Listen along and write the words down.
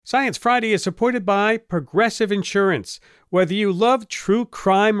Science Friday is supported by Progressive Insurance. Whether you love true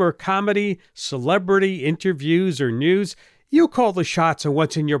crime or comedy, celebrity interviews or news, you call the shots on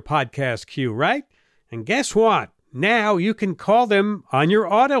what's in your podcast queue, right? And guess what? Now you can call them on your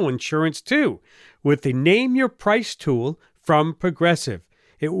auto insurance too with the Name Your Price tool from Progressive.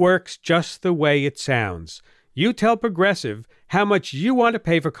 It works just the way it sounds. You tell Progressive how much you want to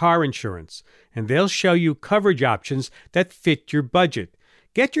pay for car insurance, and they'll show you coverage options that fit your budget.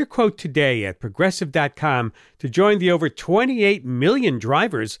 Get your quote today at Progressive.com to join the over 28 million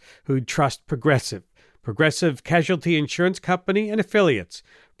drivers who trust Progressive. Progressive Casualty Insurance Company and Affiliates.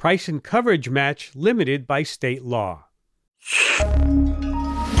 Price and coverage match limited by state law.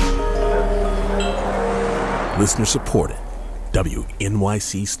 Listener supported.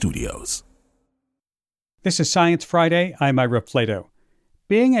 WNYC Studios. This is Science Friday. I'm Ira Flato.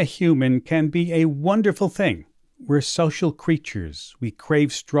 Being a human can be a wonderful thing. We're social creatures. We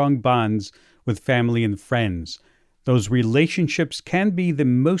crave strong bonds with family and friends. Those relationships can be the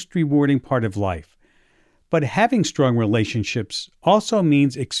most rewarding part of life. But having strong relationships also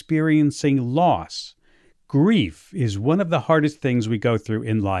means experiencing loss. Grief is one of the hardest things we go through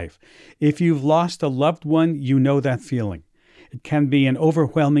in life. If you've lost a loved one, you know that feeling. It can be an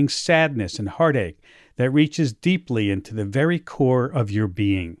overwhelming sadness and heartache that reaches deeply into the very core of your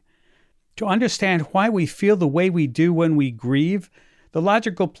being. To understand why we feel the way we do when we grieve, the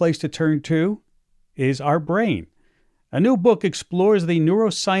logical place to turn to is our brain. A new book explores the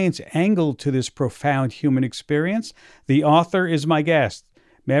neuroscience angle to this profound human experience. The author is my guest,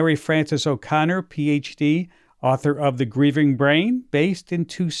 Mary Frances O'Connor, Ph.D., author of The Grieving Brain, based in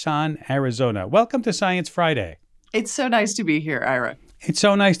Tucson, Arizona. Welcome to Science Friday. It's so nice to be here, Ira. It's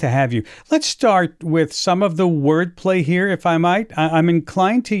so nice to have you. Let's start with some of the wordplay here, if I might. I'm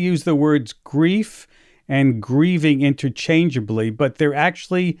inclined to use the words grief and grieving interchangeably, but they're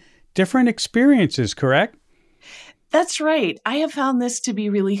actually different experiences, correct? That's right. I have found this to be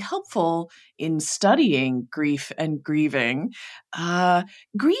really helpful in studying grief and grieving.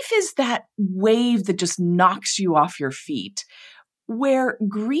 Grief is that wave that just knocks you off your feet, where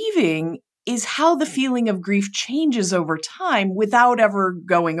grieving is how the feeling of grief changes over time without ever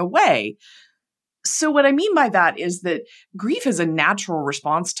going away. So what I mean by that is that grief is a natural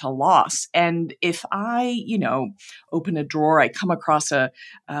response to loss. And if I, open a drawer, I come across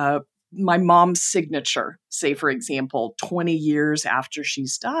my mom's signature, say, for example, 20 years after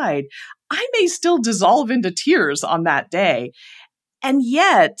she's died, I may still dissolve into tears on that day. And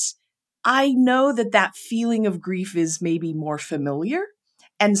yet I know that feeling of grief is maybe more familiar.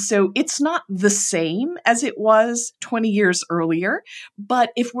 And so it's not the same as it was 20 years earlier. But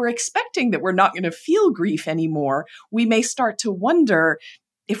if we're expecting that we're not going to feel grief anymore, we may start to wonder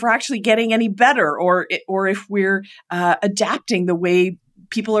if we're actually getting any better or if we're adapting the way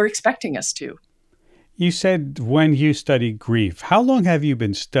people are expecting us to. You said when you study grief. How long have you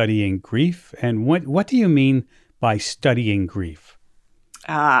been studying grief? And what do you mean by studying grief?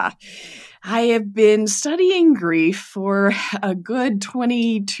 I have been studying grief for a good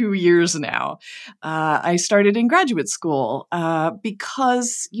 22 years now. I started in graduate school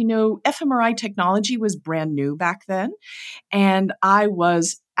because, fMRI technology was brand new back then, and I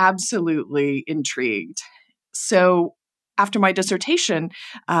was absolutely intrigued. So after my dissertation,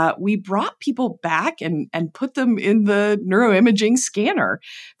 we brought people back and put them in the neuroimaging scanner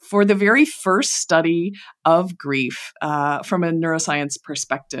for the very first study of grief from a neuroscience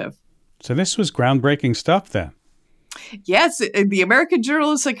perspective. So this was groundbreaking stuff then. Yes, the American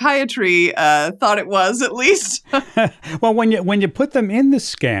Journal of Psychiatry thought it was, at least. Well, when you put them in the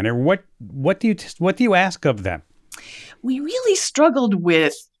scanner, what do you ask of them? We really struggled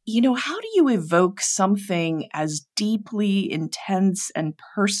with, how do you evoke something as deeply intense and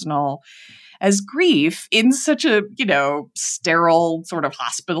personal as grief in such a, sterile sort of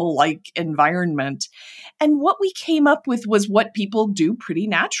hospital-like environment? And what we came up with was what people do pretty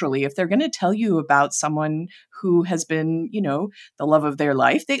naturally. If they're going to tell you about someone who has been, the love of their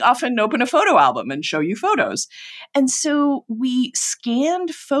life, they often open a photo album and show you photos. And so we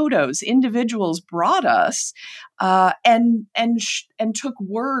scanned photos individuals brought us and took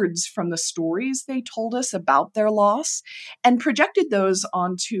words from the stories they told us about their loss and projected those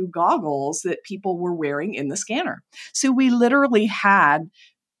onto goggles that people were wearing in the scanner. So we literally had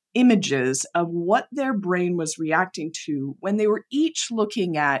images of what their brain was reacting to when they were each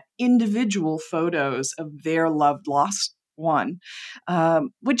looking at individual photos of their loved lost one,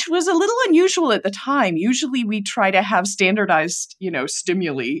 which was a little unusual at the time. Usually we try to have standardized,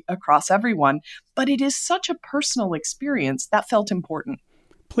 stimuli across everyone, but it is such a personal experience that felt important.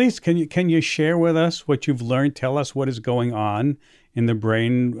 Please, can you share with us what you've learned? Tell us what is going on in the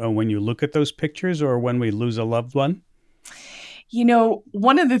brain when you look at those pictures or when we lose a loved one?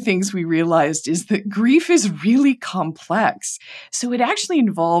 One of the things we realized is that grief is really complex. So it actually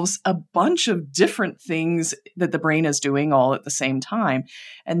involves a bunch of different things that the brain is doing all at the same time.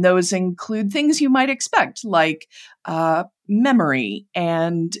 And those include things you might expect, like memory,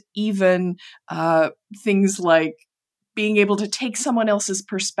 and even things like being able to take someone else's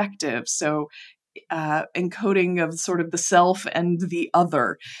perspective. So encoding of sort of the self and the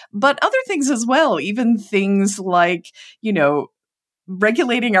other, but other things as well, even things like,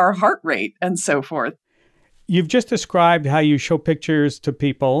 regulating our heart rate and so forth. You've just described how you show pictures to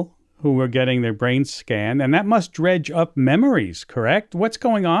people who are getting their brains scanned, and that must dredge up memories, correct? What's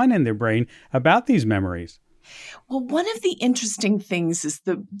going on in their brain about these memories? Well, one of the interesting things is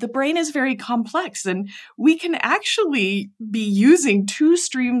the brain is very complex, and we can actually be using two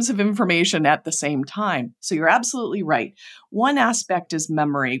streams of information at the same time. So you're absolutely right. One aspect is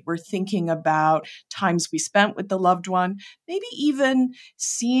memory. We're thinking about times we spent with the loved one, maybe even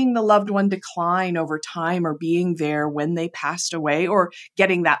seeing the loved one decline over time or being there when they passed away or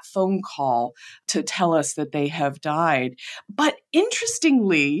getting that phone call to tell us that they have died. But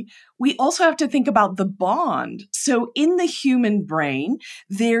interestingly, we also have to think about the bond. So in the human brain,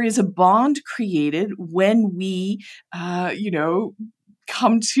 there is a bond created when we,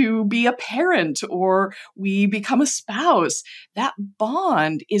 come to be a parent or we become a spouse. That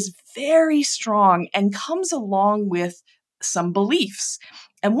bond is very strong and comes along with some beliefs.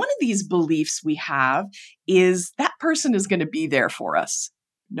 And one of these beliefs we have is that person is going to be there for us.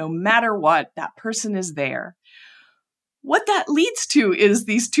 No matter what, that person is there. What that leads to is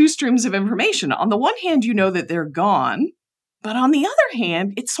these two streams of information. On the one hand, you know that they're gone, but on the other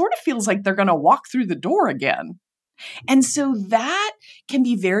hand, it sort of feels like they're going to walk through the door again. And so that can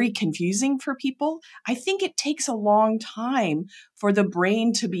be very confusing for people. I think it takes a long time for the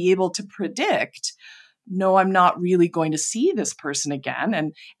brain to be able to predict, no, I'm not really going to see this person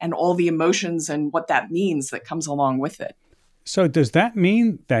again, and all the emotions and what that means that comes along with it. So does that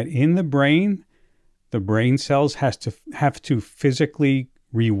mean that in the brain cells have to physically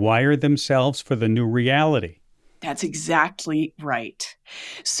rewire themselves for the new reality? That's exactly right.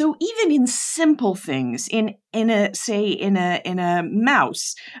 So even in simple things, in a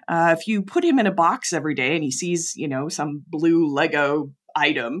mouse, if you put him in a box every day and he sees, some blue Lego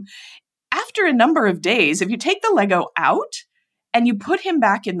item, after a number of days, if you take the Lego out and you put him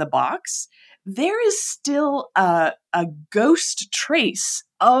back in the box, there is still a ghost trace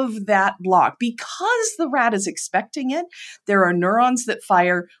of that block. Because the rat is expecting it, there are neurons that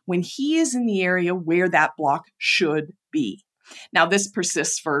fire when he is in the area where that block should be. Now, this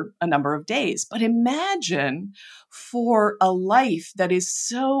persists for a number of days, but imagine for a life that is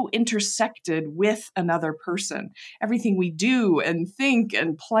so intersected with another person. Everything we do and think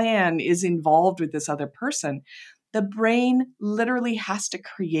and plan is involved with this other person. The brain literally has to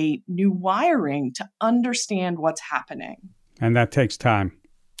create new wiring to understand what's happening. And that takes time.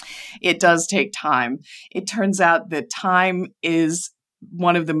 It does take time. It turns out that time is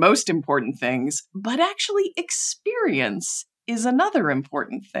one of the most important things, but actually experience is another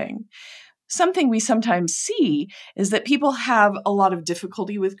important thing. Something we sometimes see is that people have a lot of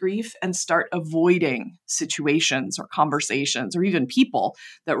difficulty with grief and start avoiding situations or conversations or even people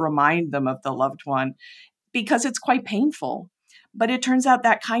that remind them of the loved one, because it's quite painful. But it turns out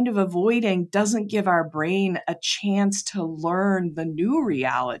that kind of avoiding doesn't give our brain a chance to learn the new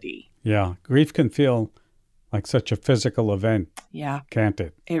reality. Yeah, grief can feel like such a physical event. Yeah. Can't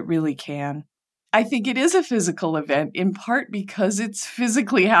it? It really can. I think it is a physical event, in part because it's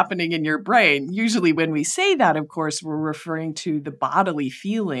physically happening in your brain. Usually when we say that, of course, we're referring to the bodily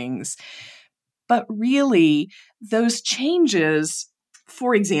feelings. But really, those changes,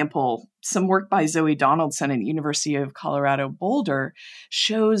 for example, some work by Zoe Donaldson at University of Colorado Boulder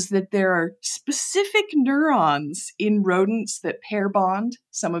shows that there are specific neurons in rodents that pair bond.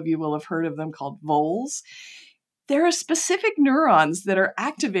 Some of you will have heard of them called voles. There are specific neurons that are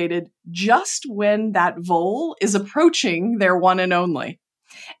activated just when that vole is approaching their one and only.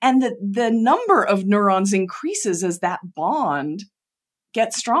 And the number of neurons increases as that bond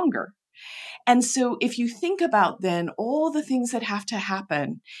gets stronger. And so if you think about then all the things that have to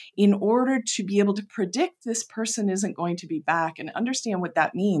happen in order to be able to predict this person isn't going to be back and understand what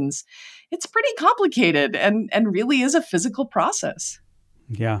that means, it's pretty complicated and really is a physical process.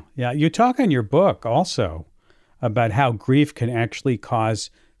 Yeah. You talk in your book also about how grief can actually cause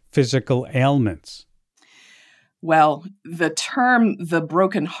physical ailments. Well, the term the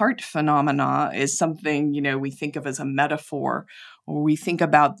broken heart phenomena is something, we think of as a metaphor, or we think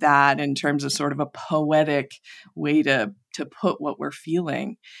about that in terms of sort of a poetic way to to put what we're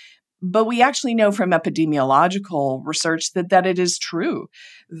feeling. But we actually know from epidemiological research that it is true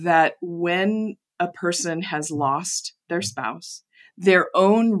that when a person has lost their spouse, their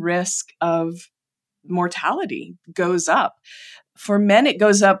own risk of mortality goes up. For men, it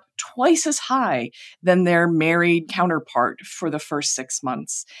goes up twice as high than their married counterpart for the first 6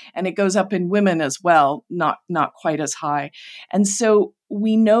 months. And it goes up in women as well, not quite as high. And so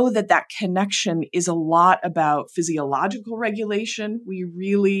we know that connection is a lot about physiological regulation. We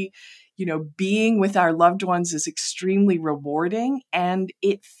really, being with our loved ones is extremely rewarding and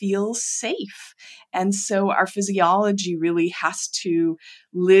it feels safe. And so our physiology really has to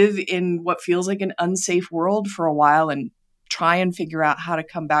live in what feels like an unsafe world for a while and try and figure out how to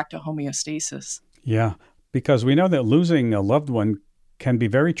come back to homeostasis. Yeah, because we know that losing a loved one can be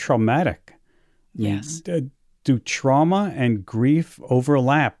very traumatic. Yes. Do trauma and grief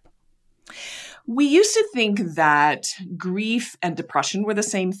overlap? We used to think that grief and depression were the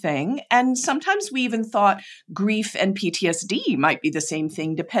same thing. And sometimes we even thought grief and PTSD might be the same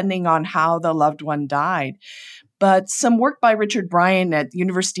thing, depending on how the loved one died. But some work by Richard Bryan at the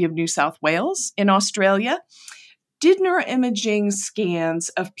University of New South Wales in Australia did neuroimaging scans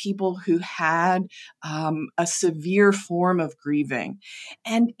of people who had a severe form of grieving.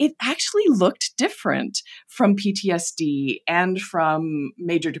 And it actually looked different from PTSD and from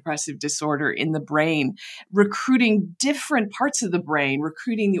major depressive disorder in the brain, recruiting different parts of the brain,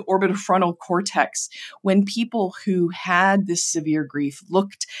 recruiting the orbitofrontal cortex when people who had this severe grief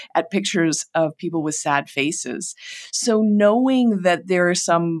looked at pictures of people with sad faces. So knowing that there are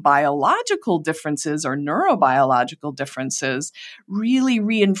some biological differences or neurobiological differences really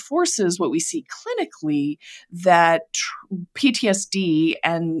reinforces what we see clinically, that PTSD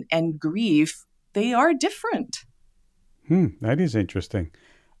and grief, they are different. That is interesting.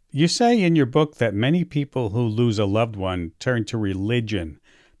 You say in your book that many people who lose a loved one turn to religion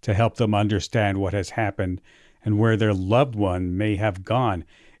to help them understand what has happened and where their loved one may have gone.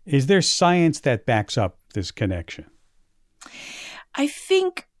 Is there science that backs up this connection? I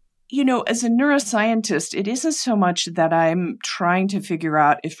think, as a neuroscientist, it isn't so much that I'm trying to figure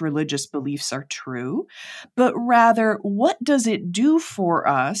out if religious beliefs are true, but rather, what does it do for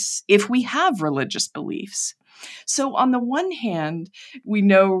us if we have religious beliefs? So on the one hand, we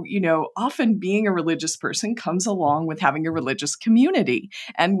know, often being a religious person comes along with having a religious community.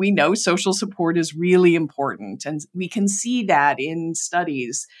 And we know social support is really important. And we can see that in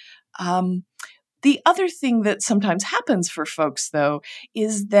studies. The other thing that sometimes happens for folks, though,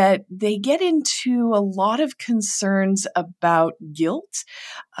 is that they get into a lot of concerns about guilt,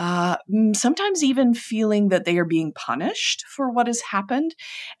 sometimes even feeling that they are being punished for what has happened.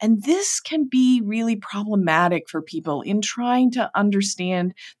 And this can be really problematic for people in trying to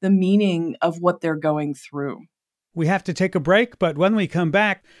understand the meaning of what they're going through. We have to take a break, but when we come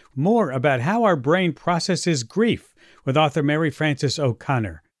back, more about how our brain processes grief with author Mary Frances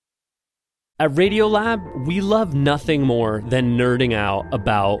O'Connor. At Radiolab, we love nothing more than nerding out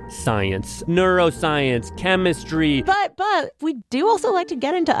about science, neuroscience, chemistry. But we do also like to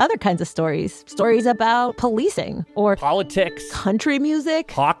get into other kinds of stories. Stories about policing or politics, country music,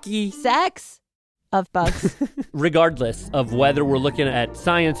 hockey, sex, of bugs. Regardless of whether we're looking at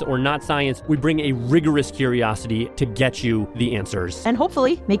science or not science, we bring a rigorous curiosity to get you the answers. And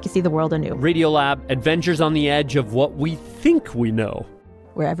hopefully make you see the world anew. Radiolab, adventures on the edge of what we think we know.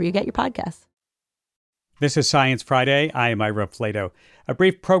 Wherever you get your podcasts. This is Science Friday. I am Ira Flato. A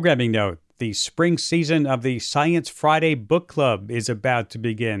brief programming note. The spring season of the Science Friday Book Club is about to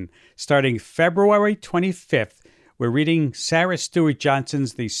begin. Starting February 25th, we're reading Sarah Stewart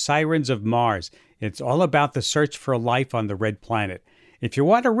Johnson's The Sirens of Mars. It's all about the search for life on the red planet. If you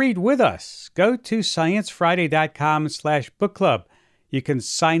want to read with us, go to sciencefriday.com/book club. You can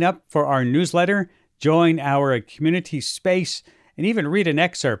sign up for our newsletter, join our community space, and even read an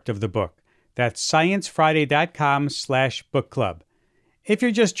excerpt of the book. That's sciencefriday.com/book club. If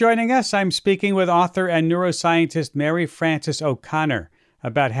you're just joining us, I'm speaking with author and neuroscientist Mary Frances O'Connor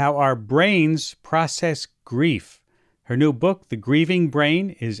about how our brains process grief. Her new book, The Grieving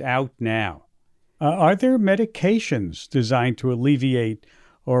Brain, is out now. Are there medications designed to alleviate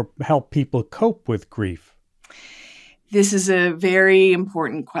or help people cope with grief? This is a very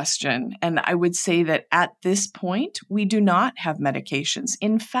important question. And I would say that at this point, we do not have medications.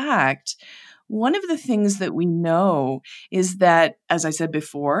 In fact, one of the things that we know is that, as I said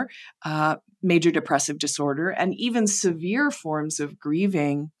before, major depressive disorder and even severe forms of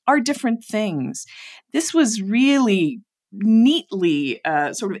grieving are different things. This was really neatly,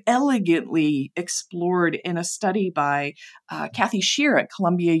 sort of elegantly explored in a study by Kathy Shear at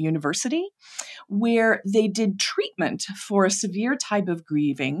Columbia University, where they did treatment for a severe type of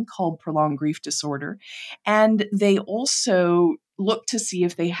grieving called prolonged grief disorder. And they also looked to see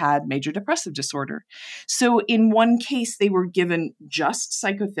if they had major depressive disorder. So in one case, they were given just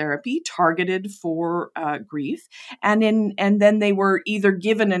psychotherapy targeted for grief. And then they were either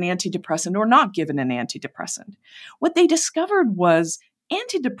given an antidepressant or not given an antidepressant. What they discovered was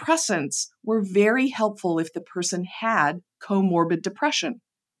antidepressants were very helpful if the person had comorbid depression.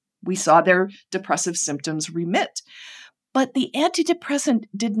 We saw their depressive symptoms remit. But the antidepressant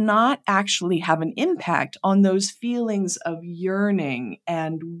did not actually have an impact on those feelings of yearning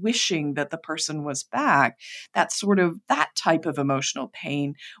and wishing that the person was back. That type of emotional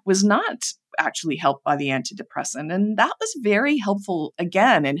pain was not actually helped by the antidepressant. And that was very helpful,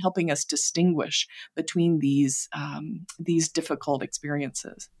 again, in helping us distinguish between these difficult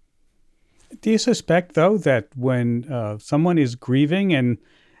experiences. Do you suspect, though, that when someone is grieving and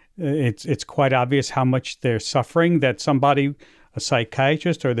it's quite obvious how much they're suffering, that somebody, a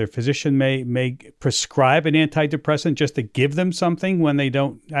psychiatrist or their physician may prescribe an antidepressant just to give them something when they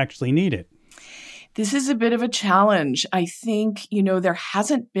don't actually need it? This is a bit of a challenge. I think, there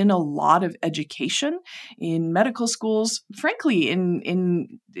hasn't been a lot of education in medical schools, frankly,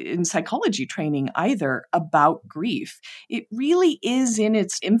 in psychology training either, about grief. It really is in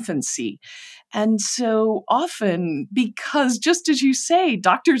its infancy. And so often, because just as you say,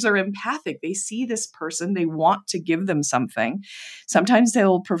 doctors are empathic. They see this person, they want to give them something. Sometimes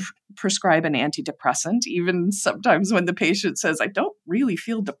they'll prescribe an antidepressant, even sometimes when the patient says, I don't really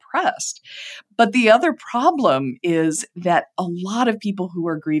feel depressed. But the other problem is that a lot of people who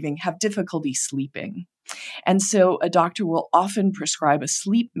are grieving have difficulty sleeping. And so a doctor will often prescribe a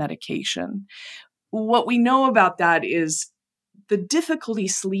sleep medication. What we know about that is the difficulty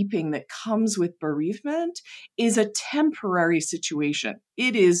sleeping that comes with bereavement is a temporary situation.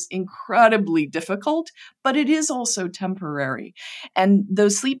 It is incredibly difficult, but it is also temporary. And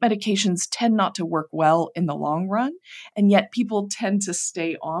those sleep medications tend not to work well in the long run, and yet people tend to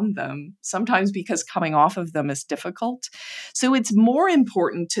stay on them, sometimes because coming off of them is difficult. So it's more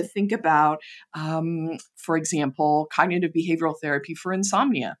important to think about, for example, cognitive behavioral therapy for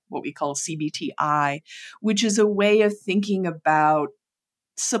insomnia, what we call CBTI, which is a way of thinking about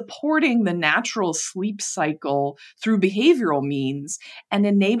supporting the natural sleep cycle through behavioral means and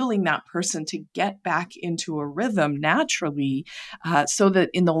enabling that person to get back into a rhythm naturally, so that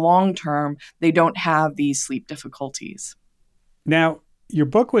in the long term, they don't have these sleep difficulties. Now, your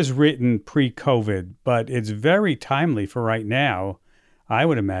book was written pre-COVID, but it's very timely for right now, I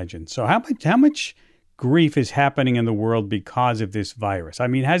would imagine. So how much grief is happening in the world because of this virus? I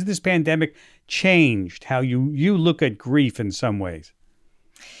mean, has this pandemic changed how you look at grief in some ways?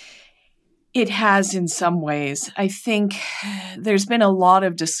 It has in some ways. I think there's been a lot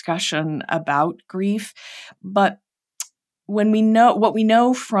of discussion about grief, but when we know what we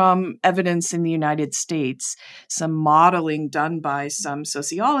know from evidence in the United States, some modeling done by some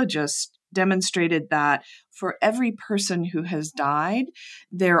sociologists demonstrated that for every person who has died,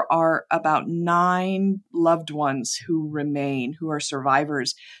 there are about 9 loved ones who remain, who are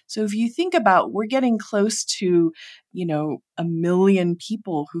survivors. So if you think about, we're getting close to, 1 million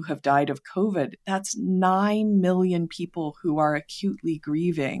people who have died of COVID. That's 9 million people who are acutely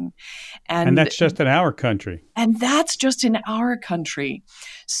grieving. And that's just in our country. And that's just in our country.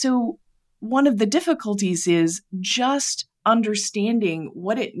 So one of the difficulties is just understanding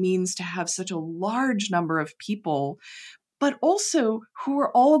what it means to have such a large number of people, but also who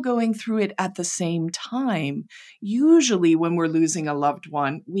are all going through it at the same time. Usually when we're losing a loved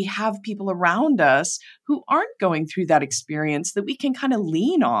one, we have people around us who aren't going through that experience that we can kind of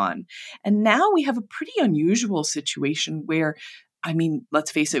lean on. And now we have a pretty unusual situation where, let's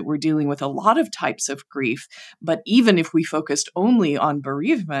face it, we're dealing with a lot of types of grief, but even if we focused only on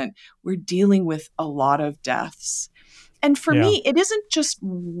bereavement, we're dealing with a lot of deaths. And for me, it isn't just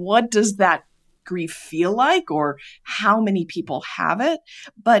what does that grief feel like or how many people have it,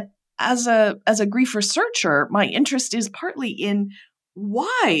 but as a grief researcher, my interest is partly in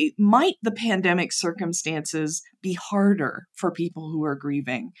why might the pandemic circumstances be harder for people who are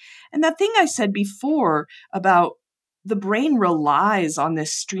grieving? And that thing I said before about the brain relies on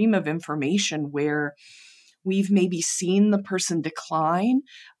this stream of information where we've maybe seen the person decline.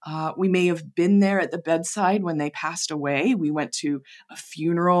 We may have been there at the bedside when they passed away. We went to a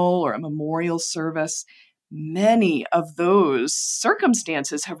funeral or a memorial service. Many of those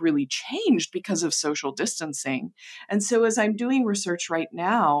circumstances have really changed because of social distancing. And so as I'm doing research right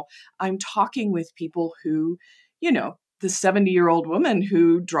now, I'm talking with people who, the 70-year-old woman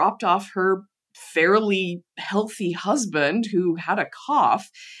who dropped off her fairly healthy husband who had a cough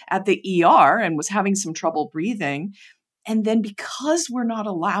at the ER and was having some trouble breathing. And then because we're not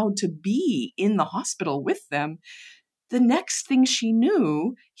allowed to be in the hospital with them, the next thing she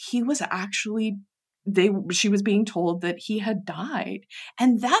knew, he was actually she was being told that he had died.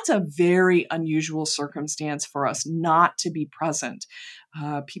 And that's a very unusual circumstance for us not to be present.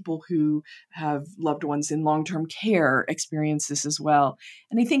 People who have loved ones in long-term care experience this as well.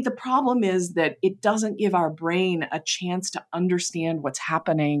 And I think the problem is that it doesn't give our brain a chance to understand what's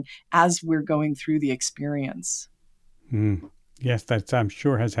happening as we're going through the experience. Yes, that I'm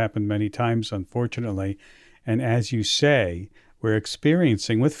sure has happened many times, unfortunately. And as you say, we're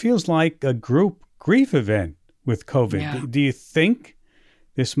experiencing what feels like a group grief event with COVID. Yeah. Do you think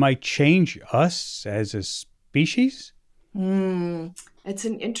this might change us as a species? It's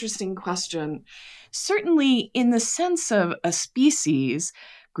an interesting question. Certainly, in the sense of a species,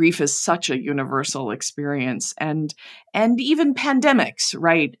 grief is such a universal experience, and even pandemics,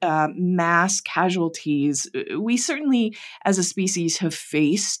 right? Mass casualties. We certainly, as a species, have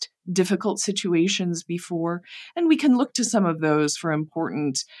faced difficult situations before, and we can look to some of those for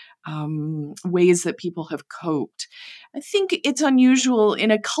important ways that people have coped. I think it's unusual in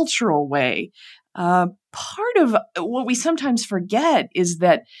a cultural way. Part of what we sometimes forget is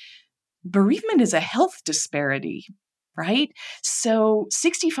that bereavement is a health disparity, right? So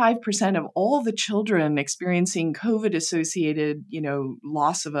 65% of all the children experiencing COVID-associated,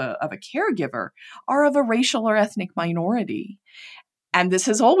 loss of a caregiver are of a racial or ethnic minority. And this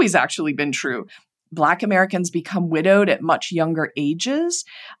has always actually been true. Black Americans become widowed at much younger ages.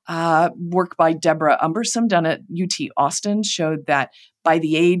 Work by Deborah Umbersom done at UT Austin showed that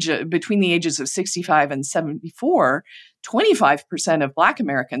between the ages of 65 and 74, 25% of Black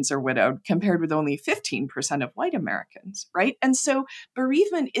Americans are widowed compared with only 15% of white Americans, right? And so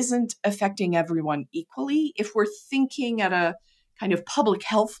bereavement isn't affecting everyone equally. If we're thinking at a kind of public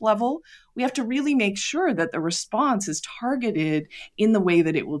health level, we have to really make sure that the response is targeted in the way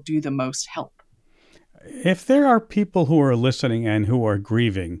that it will do the most help. If there are people who are listening and who are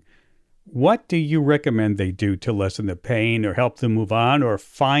grieving, what do you recommend they do to lessen the pain or help them move on or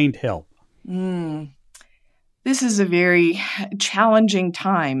find help? This is a very challenging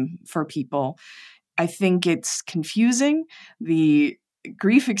time for people. I think it's confusing. The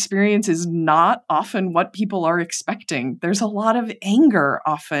grief experience is not often what people are expecting. There's a lot of anger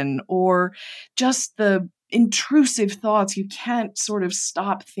often, or just the intrusive thoughts. You can't sort of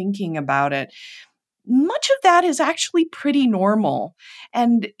stop thinking about it. Much of that is actually pretty normal.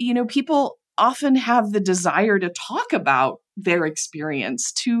 And, people often have the desire to talk about their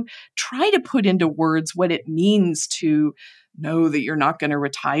experience, to try to put into words what it means to know that you're not going to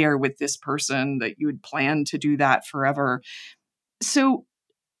retire with this person, that you had planned to do that forever. So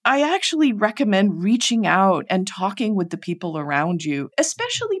I actually recommend reaching out and talking with the people around you,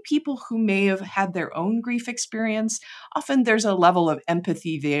 especially people who may have had their own grief experience. Often there's a level of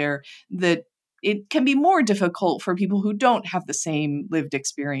empathy there that it can be more difficult for people who don't have the same lived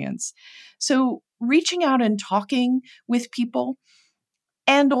experience. So reaching out and talking with people.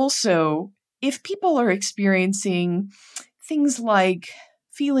 And also, if people are experiencing things like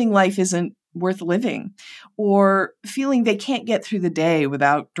feeling life isn't worth living, or feeling they can't get through the day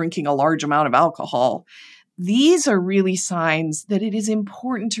without drinking a large amount of alcohol, these are really signs that it is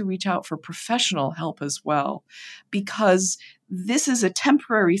important to reach out for professional help as well, because this is a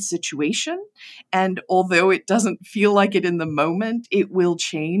temporary situation. And although it doesn't feel like it in the moment, it will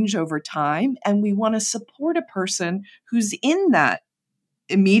change over time. And we want to support a person who's in that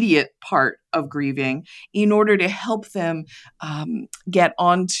immediate part of grieving in order to help them get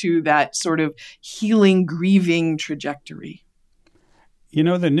onto that sort of healing, grieving trajectory.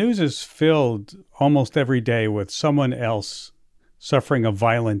 The news is filled almost every day with someone else suffering a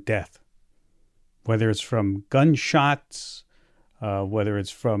violent death, whether it's from gunshots, whether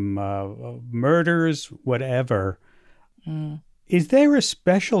it's from murders, whatever. Is there a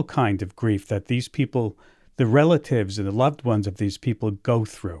special kind of grief that these people, the relatives and the loved ones of these people, go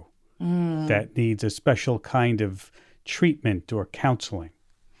through that needs a special kind of treatment or counseling?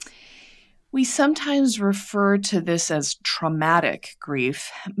 We sometimes refer to this as traumatic grief,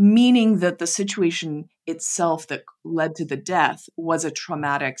 meaning that the situation itself that led to the death was a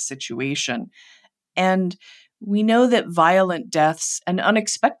traumatic situation. And we know that violent deaths and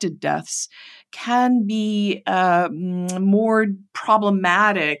unexpected deaths can be more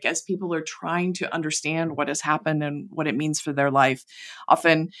problematic as people are trying to understand what has happened and what it means for their life.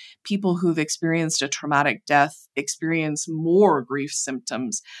 Often people who've experienced a traumatic death experience more grief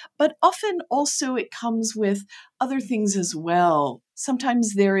symptoms, but often also it comes with other things as well.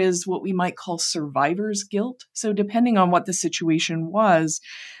 Sometimes there is what we might call survivor's guilt. So depending on what the situation was,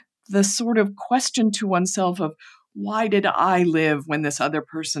 the sort of question to oneself of, why did I live when this other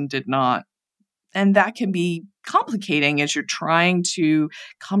person did not? And that can be complicating as you're trying to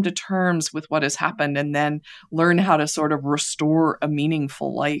come to terms with what has happened and then learn how to sort of restore a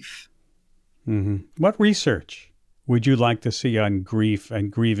meaningful life. Mm-hmm. What research would you like to see on grief and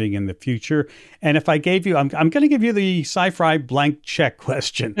grieving in the future? And if I gave you, I'm going to give you the sci-fi blank check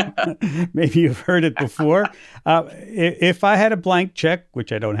question. Maybe you've heard it before. If I had a blank check,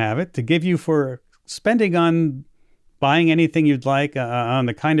 which I don't have it, to give you for spending on buying anything you'd like, on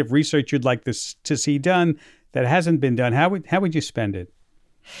the kind of research you'd like to see done that hasn't been done, how would you spend it?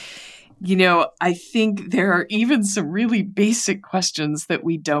 You know, I think there are even some really basic questions that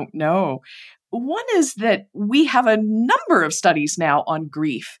we don't know. One is that we have a number of studies now on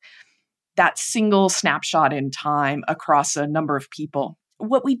grief, that single snapshot in time across a number of people.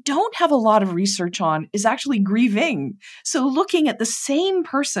 What we don't have a lot of research on is actually grieving. So looking at the same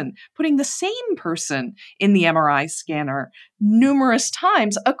person, putting the same person in the MRI scanner numerous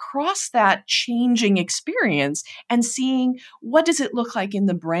times across that changing experience and seeing what does it look like in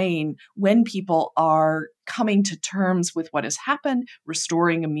the brain when people are coming to terms with what has happened,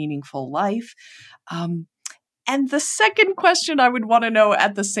 restoring a meaningful life. And the second question I would want to know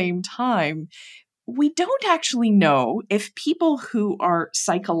at the same time, we don't actually know if people who are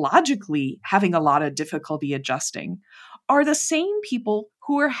psychologically having a lot of difficulty adjusting are the same people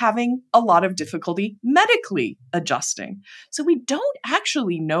who are having a lot of difficulty medically adjusting. So we don't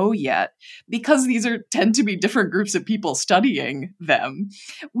actually know yet, because these tend to be different groups of people studying them.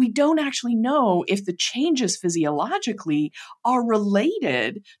 We don't actually know if the changes physiologically are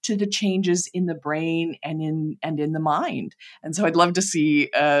related to the changes in the brain and in the mind. And so I'd love to see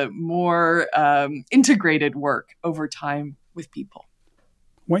more integrated work over time with people.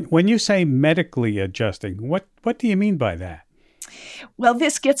 When you say medically adjusting, what do you mean by that? Well,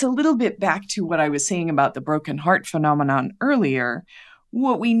 this gets a little bit back to what I was saying about the broken heart phenomenon earlier.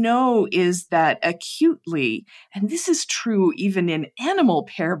 What we know is that acutely, and this is true even in animal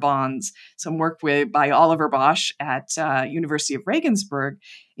pair bonds, some work by Oliver Bosch at University of Regensburg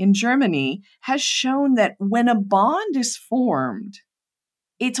in Germany has shown that when a bond is formed,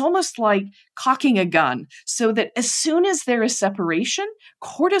 it's almost like cocking a gun, so that as soon as there is separation,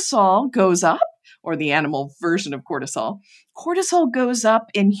 cortisol goes up, or the animal version of cortisol. Cortisol goes up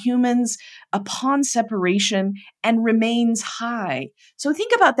in humans upon separation and remains high. So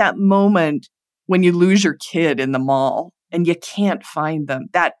think about that moment when you lose your kid in the mall and you can't find them,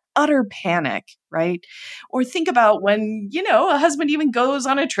 that utter panic, right? Or think about when, a husband even goes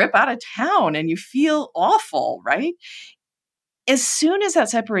on a trip out of town and you feel awful, right? As soon as that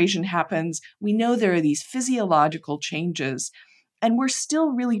separation happens, we know there are these physiological changes, and we're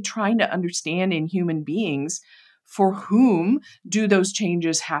still really trying to understand in human beings for whom do those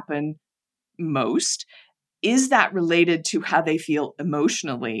changes happen most? Is that related to how they feel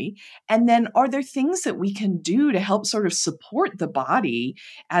emotionally? And then are there things that we can do to help sort of support the body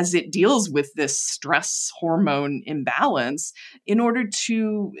as it deals with this stress hormone imbalance in order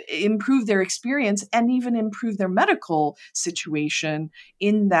to improve their experience and even improve their medical situation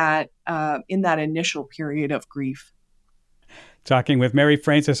in that initial period of grief? Talking with Mary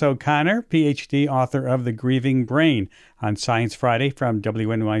Frances O'Connor, PhD, author of The Grieving Brain, on Science Friday from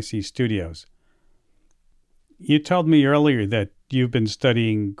WNYC Studios. You told me earlier that you've been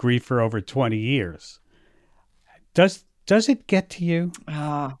studying grief for over 20 years. Does it get to you,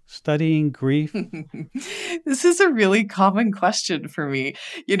 studying grief? This is a really common question for me.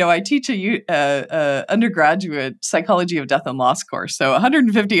 I teach a undergraduate psychology of death and loss course. So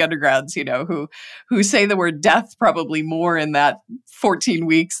 150 undergrads, who say the word death probably more in that 14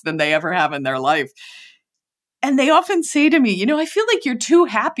 weeks than they ever have in their life. And they often say to me, I feel like you're too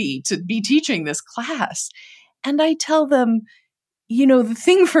happy to be teaching this class. And I tell them, the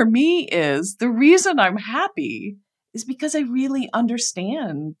thing for me is the reason I'm happy is because I really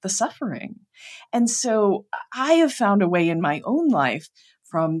understand the suffering. And so I have found a way in my own life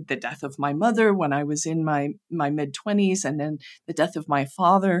from the death of my mother when I was in my mid-20s, and then the death of my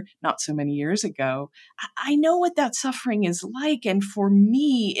father not so many years ago. I know what that suffering is like. And for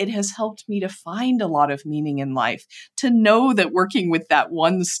me, it has helped me to find a lot of meaning in life, to know that working with that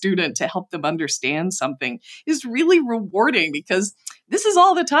one student to help them understand something is really rewarding, because this is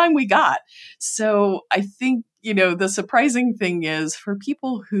all the time we got. So I think, the surprising thing is, for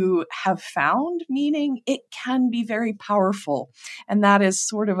people who have found meaning, it can be very powerful. And that is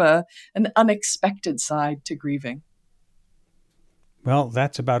sort of an unexpected side to grieving. Well,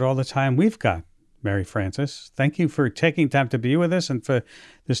 that's about all the time we've got, Mary Frances. Thank you for taking time to be with us and for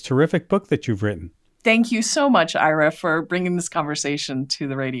this terrific book that you've written. Thank you so much, Ira, for bringing this conversation to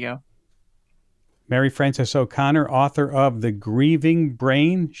the radio. Mary Frances O'Connor, author of The Grieving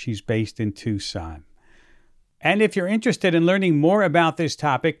Brain. She's based in Tucson. And if you're interested in learning more about this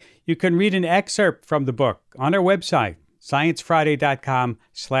topic, you can read an excerpt from the book on our website,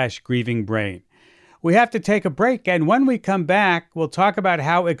 sciencefriday.com/grievingbrain. We have to take a break, and when we come back, we'll talk about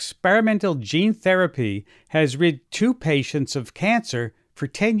how experimental gene therapy has rid 2 patients of cancer for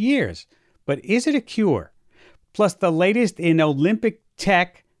 10 years. But is it a cure? Plus the latest in Olympic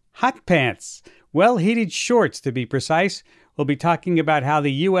tech, hot pants, well-heated shorts to be precise. We'll be talking about how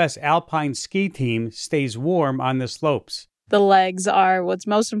the U.S. alpine ski team stays warm on the slopes. The legs are what's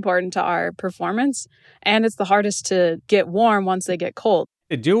most important to our performance, and it's the hardest to get warm once they get cold.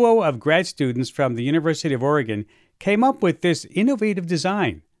 A duo of grad students from the University of Oregon came up with this innovative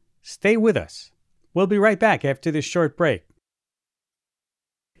design. Stay with us. We'll be right back after this short break.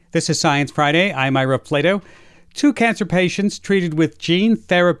 This is Science Friday. I'm Ira Flato. 2 cancer patients treated with gene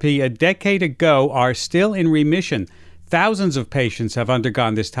therapy a decade ago are still in remission. Thousands of patients have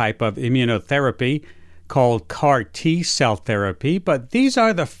undergone this type of immunotherapy called CAR T-cell therapy, but these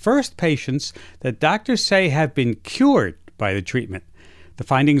are the first patients that doctors say have been cured by the treatment. The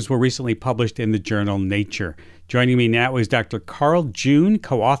findings were recently published in the journal Nature. Joining me now is Dr. Carl June,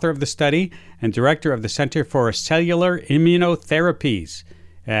 co-author of the study and director of the Center for Cellular Immunotherapies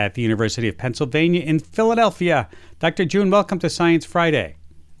at the University of Pennsylvania in Philadelphia. Dr. June, welcome to Science Friday.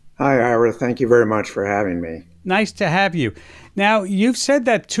 Hi, Ira. Thank you very much for having me. Nice to have you. Now, you've said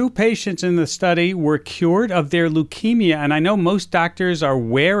that 2 patients in the study were cured of their leukemia, and I know most doctors are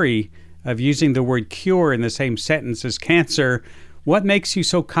wary of using the word cure in the same sentence as cancer. What makes you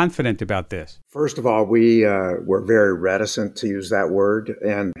so confident about this? First of all, we were very reticent to use that word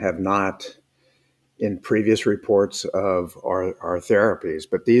and have not in previous reports of our therapies.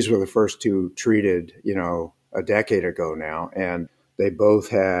 But these were the first 2 treated, a decade ago now, and they both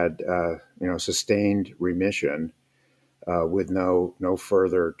had, sustained remission with no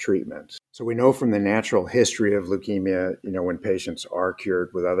further treatment. So we know from the natural history of leukemia, when patients are cured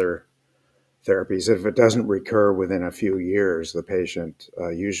with other therapies, if it doesn't recur within a few years, the patient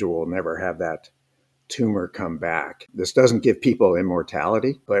usually will never have that tumor come back. This doesn't give people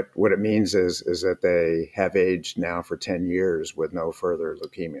immortality, but what it means is that they have aged now for 10 years with no further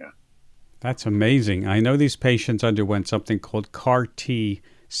leukemia. That's amazing. I know these patients underwent something called CAR T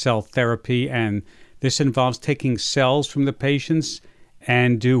cell therapy, and this involves taking cells from the patients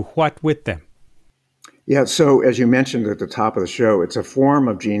and do what with them? Yeah, so as you mentioned at the top of the show, it's a form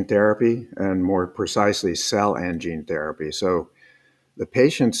of gene therapy, and more precisely cell and gene therapy. So the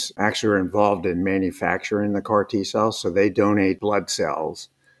patients actually are involved in manufacturing the CAR T cells, so they donate blood cells,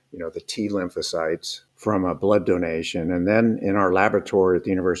 the T lymphocytes, from a blood donation. And then in our laboratory at the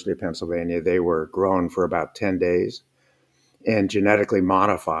University of Pennsylvania, they were grown for about 10 days and genetically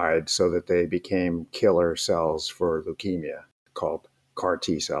modified so that they became killer cells for leukemia called CAR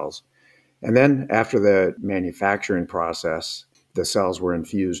T cells. And then after the manufacturing process, the cells were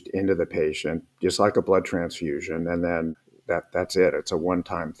infused into the patient, just like a blood transfusion. And then that's it. It's a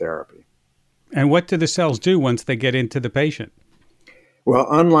one-time therapy. And what do the cells do once they get into the patient? Well,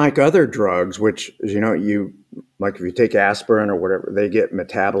 unlike other drugs, which, if you take aspirin or whatever, they get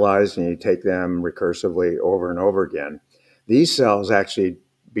metabolized and you take them recursively over and over again. These cells actually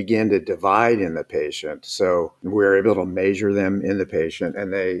begin to divide in the patient. So we're able to measure them in the patient,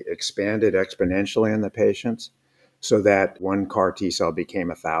 and they expanded exponentially in the patients so that one CAR T cell became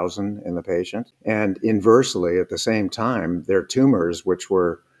 1,000 in the patient. And inversely, at the same time, their tumors, which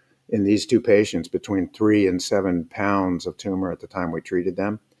were in these 2 patients between 3 and 7 pounds of tumor at the time we treated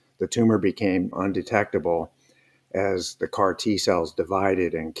them, the tumor became undetectable as the CAR T cells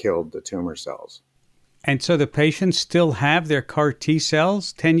divided and killed the tumor cells. And so the patients still have their CAR T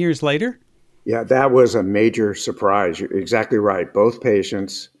cells 10 years later? Yeah, that was a major surprise. You're exactly right. Both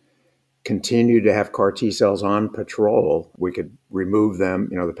patients continued to have CAR T cells on patrol. We could remove them.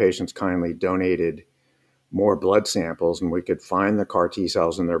 The patients kindly donated more blood samples, and we could find the CAR T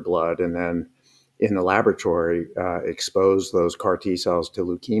cells in their blood, and then in the laboratory expose those CAR T cells to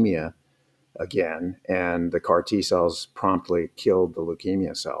leukemia again, and the CAR T cells promptly killed the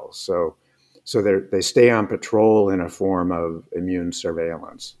leukemia cells. So they stay on patrol in a form of immune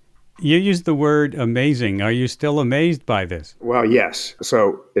surveillance. You used the word amazing. Are you still amazed by this? Well, yes.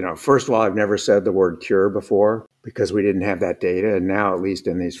 So, first of all, I've never said the word cure before because we didn't have that data. And now, at least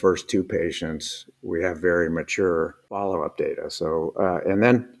in these first two patients, we have very mature follow-up data. So, and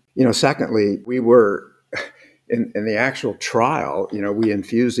then, secondly, we were in the actual trial, we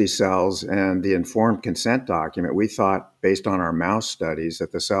infused these cells, and the informed consent document, we thought based on our mouse studies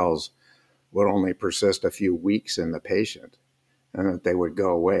that the cells would only persist a few weeks in the patient and that they would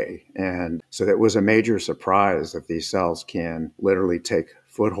go away. And so that was a major surprise that these cells can literally take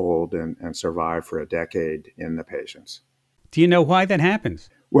foothold and survive for a decade in the patients. Do you know why that happens?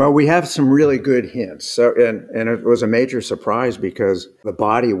 Well, we have some really good hints. So, and it was a major surprise because the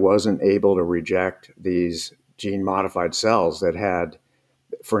body wasn't able to reject these gene-modified cells that had,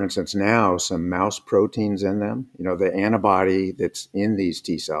 for instance, now some mouse proteins in them. The antibody that's in these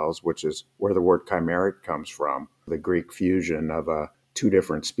T cells, which is where the word chimeric comes from, the Greek fusion of two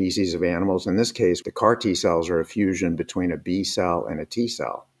different species of animals. In this case, the CAR T cells are a fusion between a B cell and a T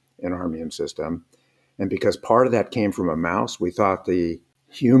cell in our immune system. And because part of that came from a mouse, we thought the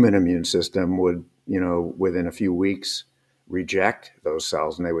human immune system would, within a few weeks, reject those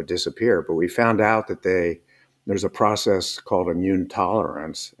cells and they would disappear. But we found out that there's a process called immune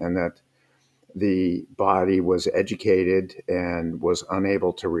tolerance, and that the body was educated and was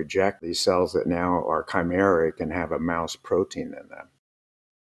unable to reject these cells that now are chimeric and have a mouse protein in them.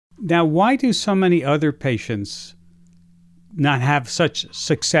 Now, why do so many other patients not have such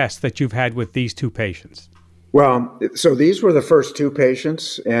success that you've had with these two patients? Well, so these were the first two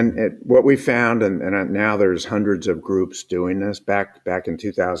patients, and what we found, and now there's hundreds of groups doing this. Back in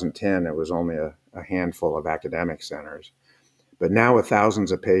 2010, it was only a handful of academic centers. But now with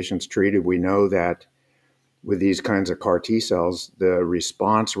thousands of patients treated, we know that with these kinds of CAR T cells, the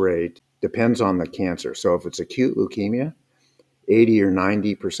response rate depends on the cancer. So if it's acute leukemia, 80 or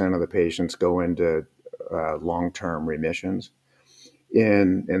 90% of the patients go into long-term remissions.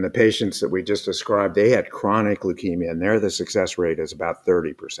 In the patients that we just described, they had chronic leukemia, and there the success rate is about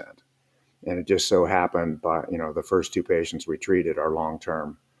 30%. And it just so happened by, the first two patients we treated are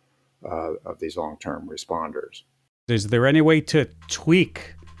long-term, of these long-term responders. Is there any way to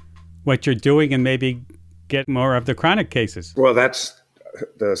tweak what you're doing and maybe get more of the chronic cases? Well, that's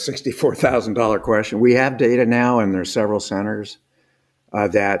the $64,000 question. We have data now, and there's several centers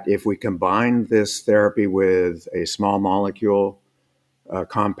that if we combine this therapy with a small molecule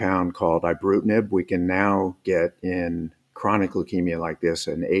compound called ibrutinib, we can now get in chronic leukemia like this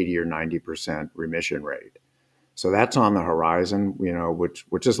an 80 or 90% remission rate. So that's on the horizon,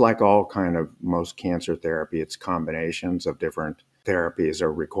 which is like all kind of most cancer therapy. It's combinations of different therapies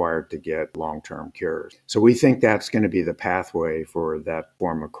are required to get long-term cures. So we think that's going to be the pathway for that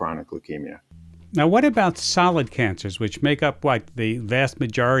form of chronic leukemia. Now, what about solid cancers, which make up the vast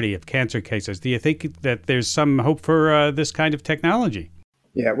majority of cancer cases? Do you think that there's some hope for this kind of technology?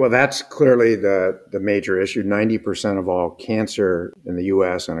 Yeah, well, that's clearly the major issue. 90% of all cancer in the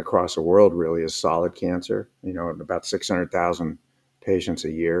U.S. and across the world really is solid cancer. About 600,000 patients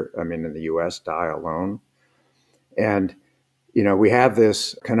a year, in the U.S. die alone. And, we have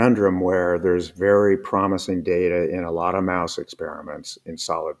this conundrum where there's very promising data in a lot of mouse experiments in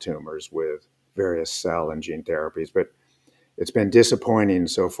solid tumors with various cell and gene therapies, but it's been disappointing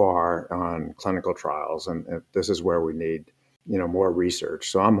so far on clinical trials, and this is where we need more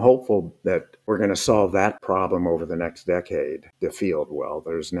research. So I'm hopeful that we're going to solve that problem over the next decade, the field will.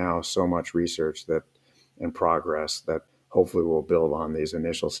 There's now so much research that in progress that hopefully will build on these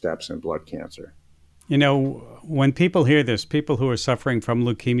initial steps in blood cancer. When people hear this, people who are suffering from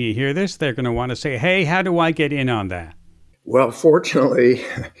leukemia hear this, they're going to want to say, hey, how do I get in on that? Well, fortunately,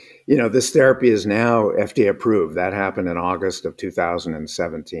 this therapy is now FDA approved. That happened in August of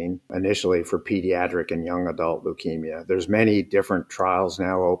 2017, initially for pediatric and young adult leukemia. There's many different trials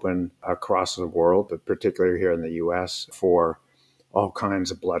now open across the world, but particularly here in the U.S. for all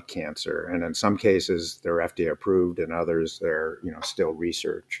kinds of blood cancer. And in some cases, they're FDA approved, and others, they're still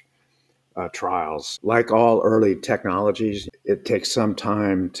research trials. Like all early technologies, it takes some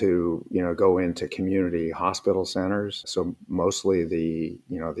time to go into community hospital centers. So mostly the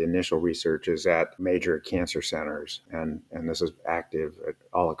initial research is at major cancer centers, and this is active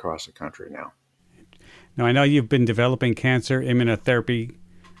all across the country now. Now, I know you've been developing cancer immunotherapy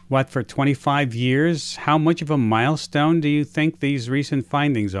for 25 years? How much of a milestone do you think these recent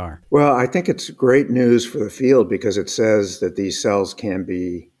findings are? Well, I think it's great news for the field because it says that these cells can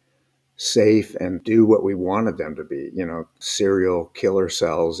be safe and do what we wanted them to be, serial killer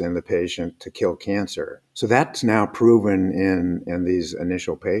cells in the patient to kill cancer. So that's now proven in these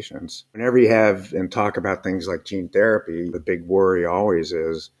initial patients. Whenever you have and talk about things like gene therapy, the big worry always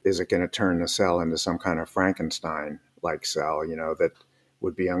is it going to turn the cell into some kind of Frankenstein-like cell, that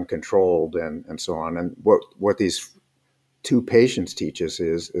would be uncontrolled and so on. And what these two patients teach us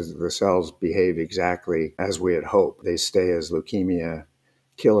is the cells behave exactly as we had hoped. They stay as leukemia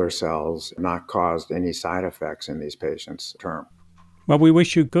killer cells, not caused any side effects in these patients term. Well, we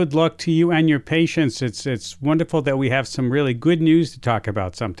wish you good luck to you and your patients. It's wonderful that we have some really good news to talk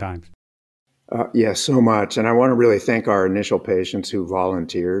about sometimes. Yes, so much. And I want to really thank our initial patients who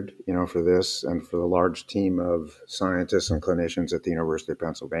volunteered, for this and for the large team of scientists and clinicians at the University of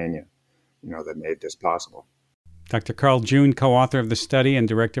Pennsylvania, that made this possible. Dr. Carl June, co-author of the study and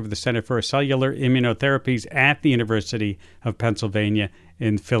director of the Center for Cellular Immunotherapies at the University of Pennsylvania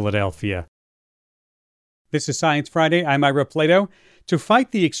in Philadelphia. This is Science Friday. I'm Ira Plato. To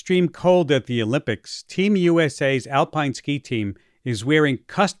fight the extreme cold at the Olympics, Team USA's alpine ski team is wearing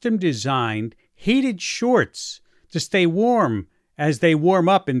custom-designed heated shorts to stay warm as they warm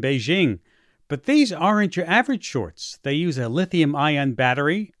up in Beijing. But these aren't your average shorts. They use a lithium-ion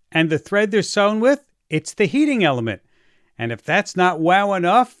battery, and the thread they're sewn with, it's the heating element. And if that's not wow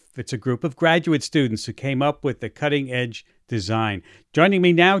enough, it's a group of graduate students who came up with the cutting-edge design. Joining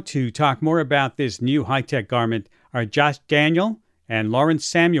me now to talk more about this new high-tech garment are Josh Daniel and Lawrence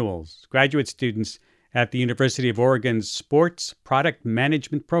Samuels, graduate students at the University of Oregon's Sports Product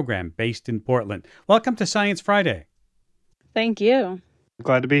Management Program based in Portland. Welcome to Science Friday. Thank you.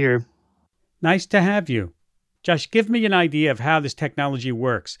 Glad to be here. Nice to have you. Josh, give me an idea of how this technology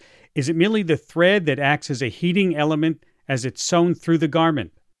works. Is it merely the thread that acts as a heating element as it's sewn through the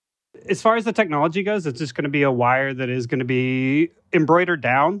garment? As far as the technology goes, it's just going to be a wire that is going to be embroidered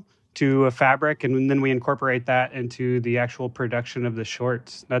down to a fabric, and then we incorporate that into the actual production of the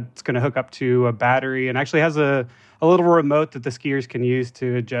shorts. That's going to hook up to a battery and actually has a little remote that the skiers can use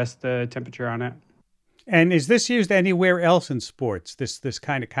to adjust the temperature on it. And is this used anywhere else in sports, this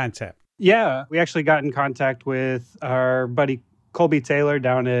kind of concept? Yeah, we actually got in contact with our buddy Colby Taylor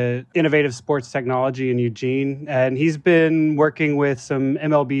down at Innovative Sports Technology in Eugene, and he's been working with some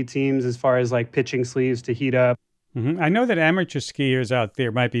MLB teams as far as like pitching sleeves to heat up. I know that amateur skiers out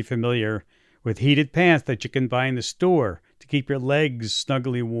there might be familiar with heated pants that you can buy in the store to keep your legs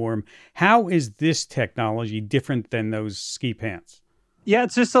snugly warm. How is this technology different than those ski pants? Yeah,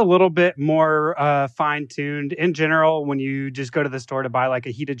 it's just a little bit more fine-tuned. In general, when you just go to the store to buy like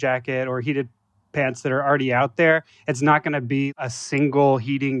a heated jacket or heated pants that are already out there, it's not going to be a single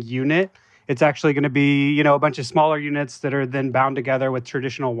heating unit. It's actually going to be, a bunch of smaller units that are then bound together with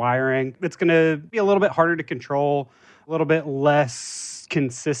traditional wiring. It's going to be a little bit harder to control, a little bit less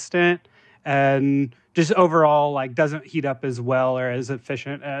consistent, and just overall doesn't heat up as well or as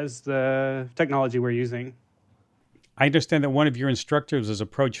efficient as the technology we're using. I understand that one of your instructors was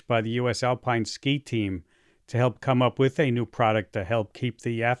approached by the U.S. Alpine Ski Team to help come up with a new product to help keep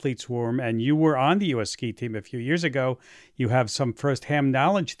the athletes warm. And you were on the U.S. Ski Team a few years ago. You have some firsthand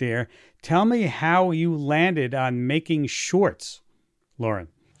knowledge there. Tell me how you landed on making shorts, Lauren.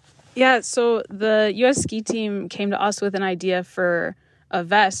 Yeah, so the U.S. Ski Team came to us with an idea for a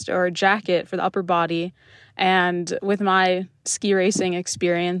vest or a jacket for the upper body. And with my ski racing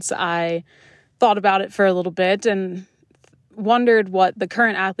experience, I thought about it for a little bit and wondered what the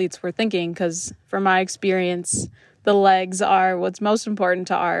current athletes were thinking, because from my experience, the legs are what's most important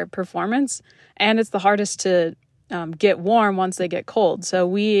to our performance, and it's the hardest to get warm once they get cold. So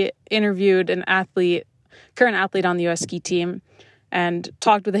we interviewed an current athlete on the U.S. Ski Team, and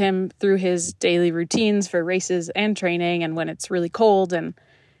talked with him through his daily routines for races and training and when it's really cold. And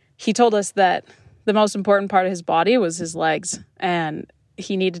he told us that the most important part of his body was his legs, and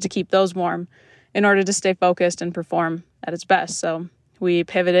he needed to keep those warm in order to stay focused and perform at its best. So we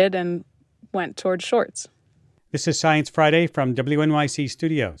pivoted and went towards shorts. This is Science Friday from WNYC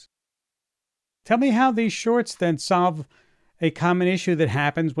Studios. Tell me how these shorts then solve a common issue that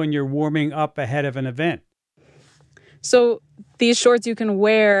happens when you're warming up ahead of an event. So these shorts you can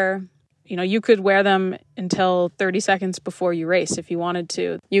wear, you could wear them until 30 seconds before you race if you wanted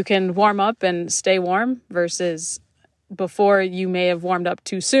to. You can warm up and stay warm versus before you may have warmed up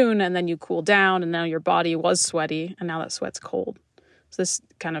too soon and then you cool down and now your body was sweaty and now that sweat's cold. So this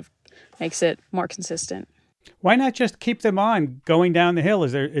kind of makes it more consistent. Why not just keep them on going down the hill?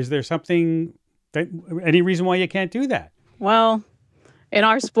 Is there something any reason why you can't do that? Well, In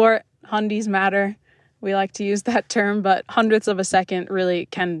our sport, hundies matter. We like to use that term, but hundredths of a second really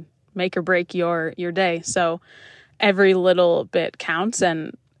can make or break your day. So every little bit counts,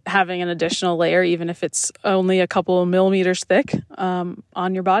 and having an additional layer, even if it's only a couple millimeters thick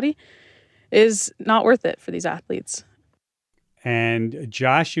on your body, is not worth it for these athletes. And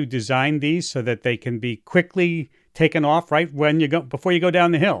Josh, you designed these so that they can be quickly taken off right before you go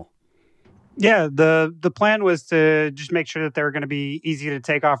down the hill. Yeah, the plan was to just make sure that they were going to be easy to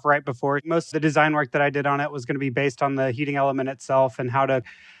take off right before. Most of the design work that I did on it was going to be based on the heating element itself and how to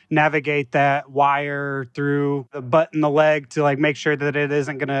navigate that wire through the butt and the leg to like make sure that it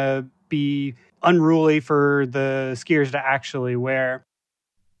isn't going to be unruly for the skiers to actually wear.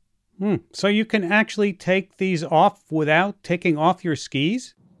 So you can actually take these off without taking off your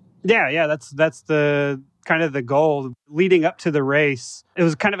skis? Yeah, that's the kind of the goal leading up to the race. It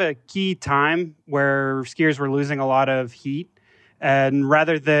was kind of a key time where skiers were losing a lot of heat. And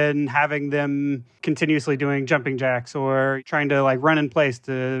rather than having them continuously doing jumping jacks or trying to like run in place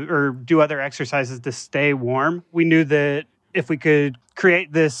or do other exercises to stay warm, we knew that if we could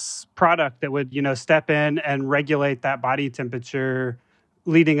create this product that would, step in and regulate that body temperature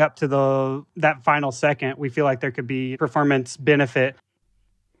leading up to that final second, we feel like there could be performance benefit.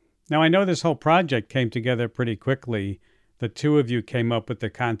 Now, I know this whole project came together pretty quickly. The two of you came up with the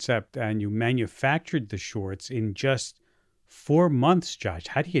concept and you manufactured the shorts in just 4 months, Josh.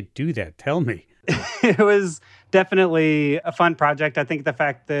 How do you do that? Tell me. It was definitely a fun project. I think the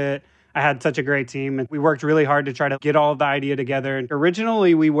fact that I had such a great team and we worked really hard to try to get all of the idea together. And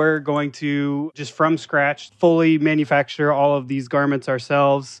originally, we were going to just from scratch fully manufacture all of these garments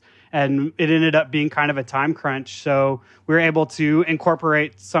ourselves. And it ended up being kind of a time crunch. So we were able to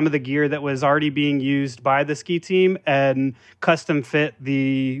incorporate some of the gear that was already being used by the ski team and custom fit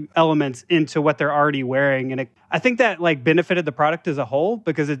the elements into what they're already wearing. And I think that like benefited the product as a whole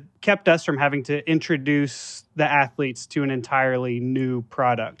because it kept us from having to introduce the athletes to an entirely new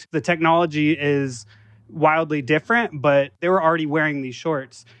product. The technology is wildly different, but they were already wearing these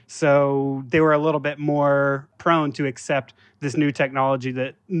shorts. So they were a little bit more prone to accept this new technology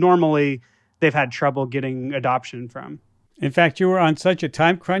that normally they've had trouble getting adoption from. In fact, you were on such a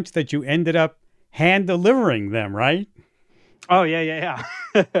time crunch that you ended up hand delivering them, right? Oh, yeah.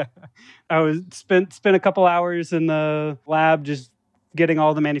 I spent a couple hours in the lab just getting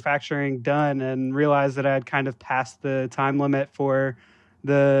all the manufacturing done and realized that I had kind of passed the time limit for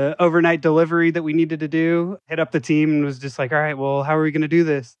the overnight delivery that we needed to do. Hit up the team and was just like, all right, well, how are we going to do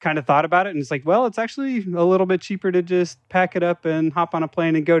this? Kind of thought about it and it's like, well, it's actually a little bit cheaper to just pack it up and hop on a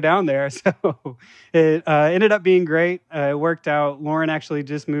plane and go down there. So it ended up being great. It worked out. Lauren actually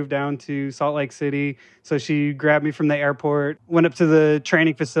just moved down to Salt Lake City. So she grabbed me from the airport, went up to the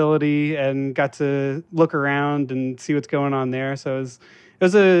training facility and got to look around and see what's going on there. So it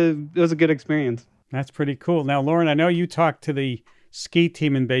was a good experience. That's pretty cool. Now, Lauren, I know you talked to the ski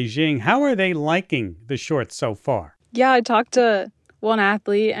team in Beijing. How are they liking the shorts so far? Yeah, I talked to one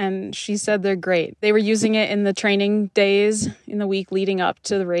athlete and she said they're great. They were using it in the training days in the week leading up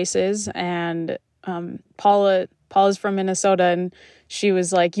to the races. And Paula's from Minnesota and she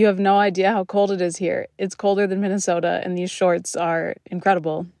was like, you have no idea how cold it is here. It's colder than Minnesota and these shorts are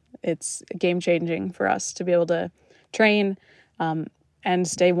incredible. It's game changing for us to be able to train and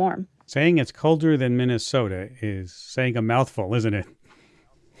stay warm. Saying it's colder than Minnesota is saying a mouthful, isn't it?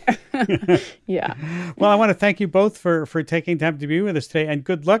 Yeah. Well, I want to thank you both for taking time to be with us today, and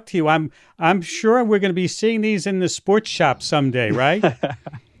good luck to you. I'm sure we're going to be seeing these in the sports shop someday, right?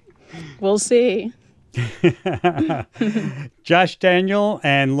 We'll see. Josh Daniel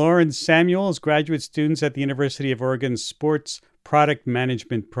and Lauren Samuels, graduate students at the University of Oregon's Sports Product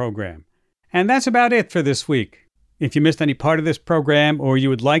Management Program. And that's about it for this week. If you missed any part of this program or you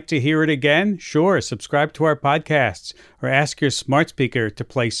would like to hear it again, sure, subscribe to our podcasts or ask your smart speaker to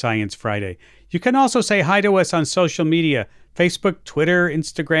play Science Friday. You can also say hi to us on social media, Facebook, Twitter,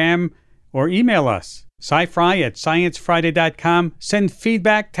 Instagram, or email us, scifry@sciencefriday.com. Send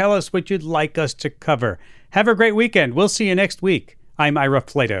feedback, tell us what you'd like us to cover. Have a great weekend. We'll see you next week. I'm Ira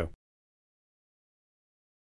Flato.